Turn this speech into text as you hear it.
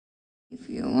If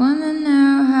you wanna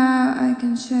know how, I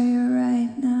can show you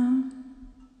right now.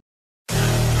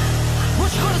 What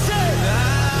you gonna say?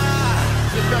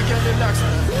 Get back and relax.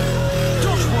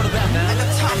 Don't you want about that? I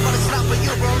got time, but it's not for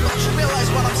you, bro. Don't you realize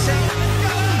what I'm saying?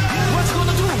 What you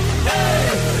gonna do? Hey,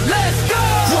 let's go!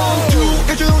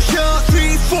 1, 2,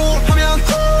 3, 4 하면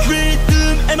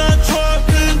리듬에만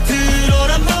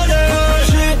흔들어란 말이야.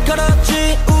 실가라지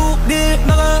우리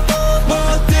막아.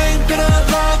 뭐든 gonna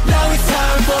rock. Now it's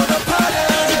time for the party.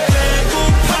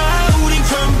 배고파 우린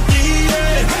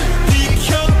경기에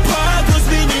비켜봐. Cause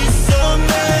we need some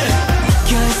man.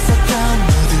 껴있었던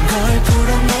모든 걸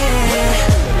풀어내.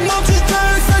 멈칫할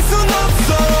살 순 없어.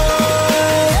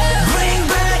 Bring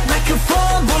back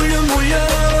microphone 볼륨 올려.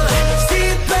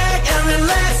 Sit back and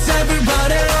relax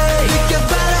everybody.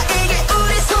 느껴봐라 이게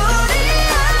우리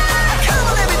소리야. Come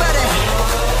on everybody.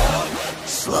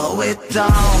 Slow it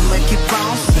down, make it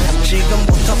bounce.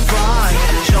 지금부터 fly.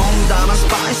 좀 더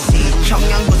spicy.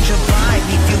 청양고추 vibe.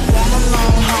 If you wanna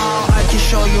know how, I can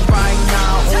show you right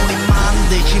now. 우리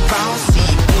만들지 bouncy.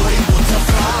 우리부터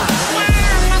fly.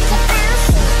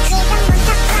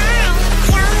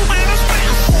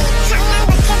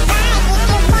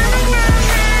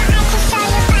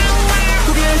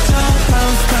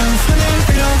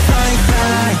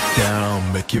 Down,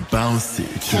 make it bouncy.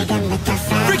 지금부터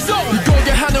fly. Freak zone.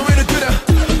 고개 하늘위로 들어.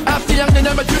 앞뒤 양내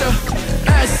날만 들어.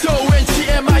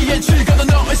 SONGMIN 즐거운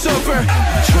no it's over.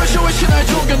 초쇼의 신화의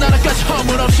종교 나라까지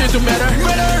허물 없이 do matter.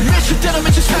 미칠 때는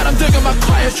미친 사람들과 막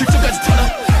quiet 출전까지 털어.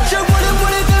 자 버리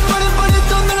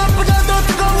또 눈앞보다 더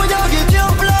뜨거워 여기 좀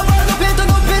불러봐. 높이 더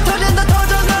높이 터진다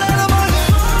터져 나라는 멀리.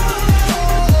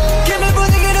 김의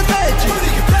분위기를 뺐지.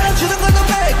 주는 건 너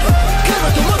뺏기.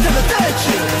 그것도 못하면 됐지.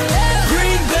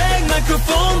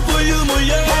 Microphone 볼륨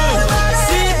올려.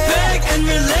 Sit back and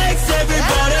relax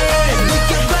everybody.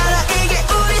 느껴봐라 이게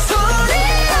우리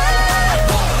소리야.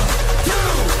 1, 2,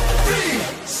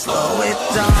 3 Slow it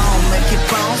down, make it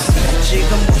bounce.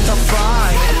 지금부터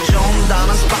fly. 좀 더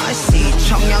spicy.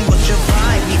 청양고추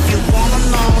vibe. If you wanna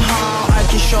know how, I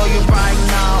can show you right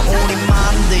now. 우리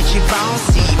만들지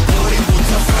bouncy.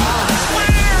 우리부터 fly.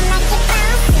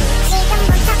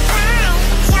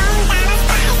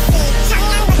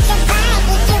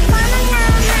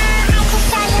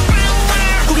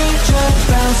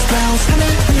 Bounce, bounce, 하늘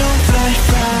위로 fly,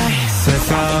 fly. 세상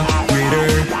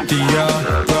위를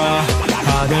뛰어봐.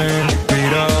 하늘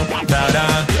위로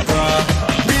날아가.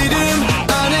 믿음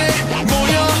안에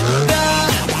모여라.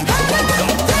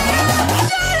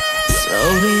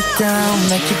 Slow it down,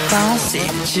 make it bouncy.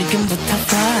 지금부터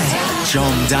fly. 좀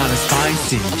더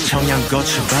spicy.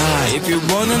 청양고추 vibe. If you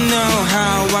wanna know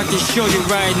how, I can show you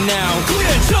right now. 그래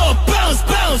저 bounce,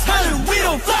 bounce. 하늘 위로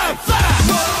fly, fly.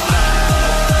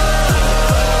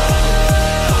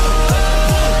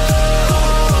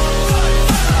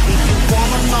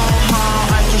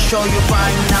 Show you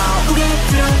right now. 우리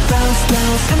위로 bounce,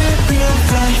 bounce. 하늘 위로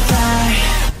fly, fly.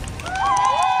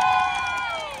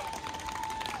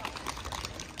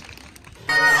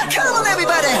 Come on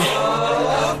everybody.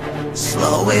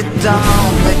 Slow it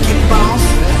down, make it bounce.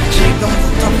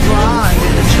 지금부터 fly.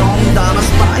 좀 더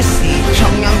spicy.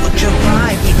 청양고추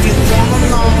vibe. If you wanna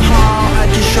know how, I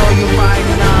can show you right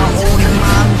now. 우리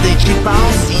만들지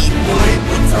bouncy.